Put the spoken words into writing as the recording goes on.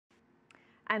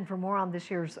And for more on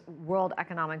this year's World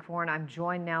Economic Forum, I'm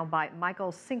joined now by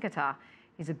Michael Czinkota.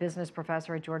 He's a business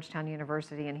professor at Georgetown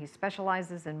University, and he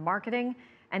specializes in marketing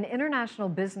and international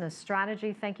business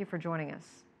strategy. Thank you for joining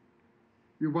us.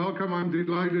 You're welcome. I'm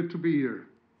delighted to be here.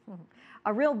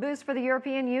 A real boost for the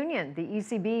European Union. The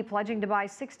ECB pledging to buy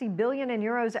 60 billion in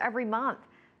euros every month.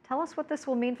 Tell us what this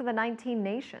will mean for the 19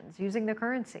 nations using the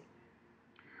currency.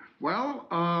 Well,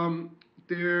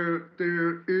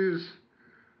 there is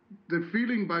the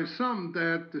feeling by some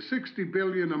that the 60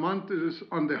 billion a month is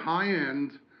on the high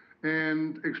end,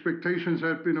 and expectations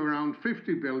have been around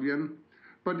 50 billion.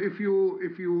 But if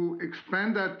you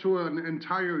expand that to an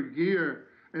entire year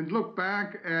and look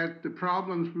back at the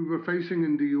problems we were facing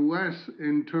in the US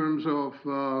in terms of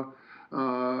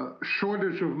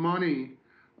shortage of money,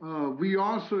 we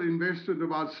also invested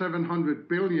about 700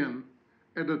 billion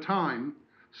at a time.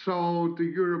 So the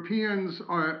Europeans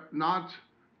are not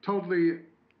totally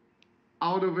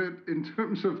out of it in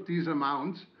terms of these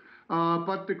amounts.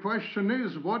 But the question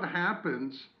is, what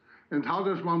happens and how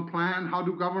does one plan? How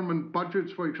do government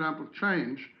budgets, for example,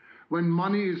 change when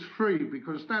money is free?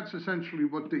 Because that's essentially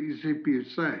what the ECB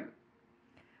is saying.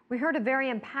 We heard a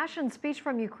very impassioned speech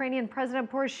from Ukrainian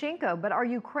President Poroshenko, but are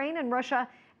Ukraine and Russia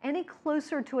any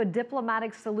closer to a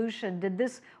diplomatic solution? Did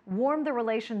this warm the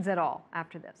relations at all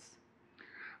after this?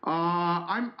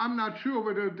 I'm not sure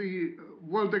whether the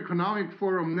World Economic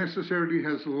Forum necessarily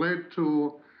has led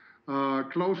to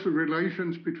closer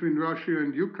relations between Russia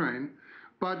and Ukraine,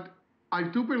 but I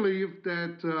do believe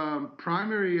that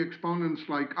primary exponents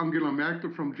like Angela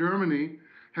Merkel from Germany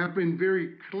have been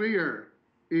very clear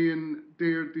in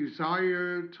their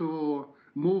desire to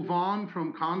move on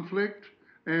from conflict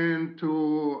and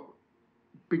to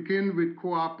begin with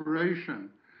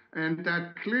cooperation. And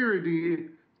that clarity,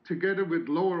 together with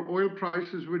lower oil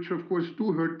prices, which of course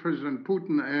do hurt President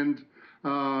Putin and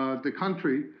the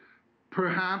country,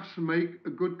 perhaps make a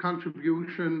good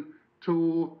contribution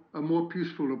to a more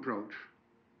peaceful approach.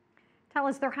 Tell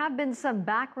us, there have been some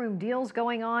backroom deals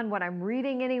going on, what I'm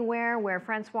reading anywhere, where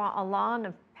Francois Hollande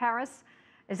of Paris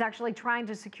is actually trying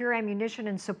to secure ammunition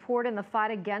and support in the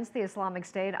fight against the Islamic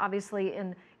State, obviously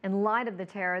in light of the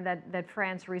terror that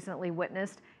France recently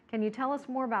witnessed. Can you tell us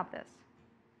more about this?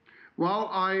 Well,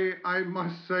 I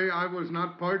must say I was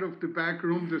not part of the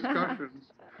backroom discussions,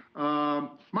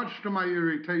 much to my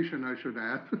irritation, I should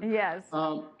add. Yes.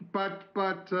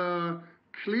 But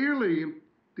clearly,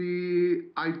 the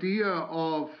idea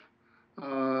of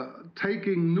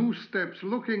taking new steps,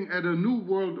 looking at a new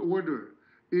world order,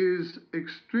 is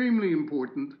extremely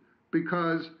important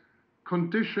because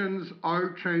conditions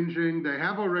are changing. They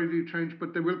have already changed,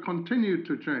 but they will continue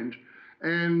to change.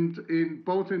 And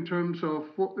both in terms of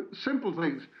simple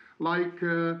things like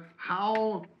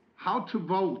how to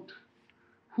vote,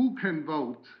 who can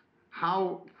vote,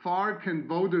 how far can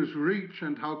voters reach,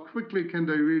 and how quickly can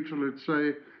they reach, let's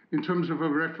say, in terms of a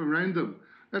referendum.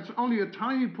 That's only a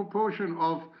tiny proportion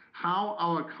of how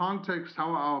our context,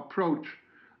 how our approach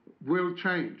will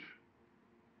change.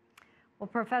 Well,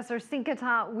 Professor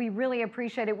Czinkota, we really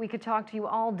appreciate it. We could talk to you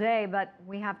all day, but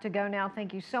we have to go now.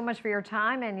 Thank you so much for your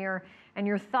time and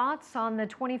your thoughts on the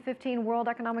 2015 World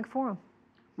Economic Forum.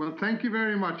 Well, thank you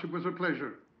very much. It was a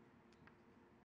pleasure.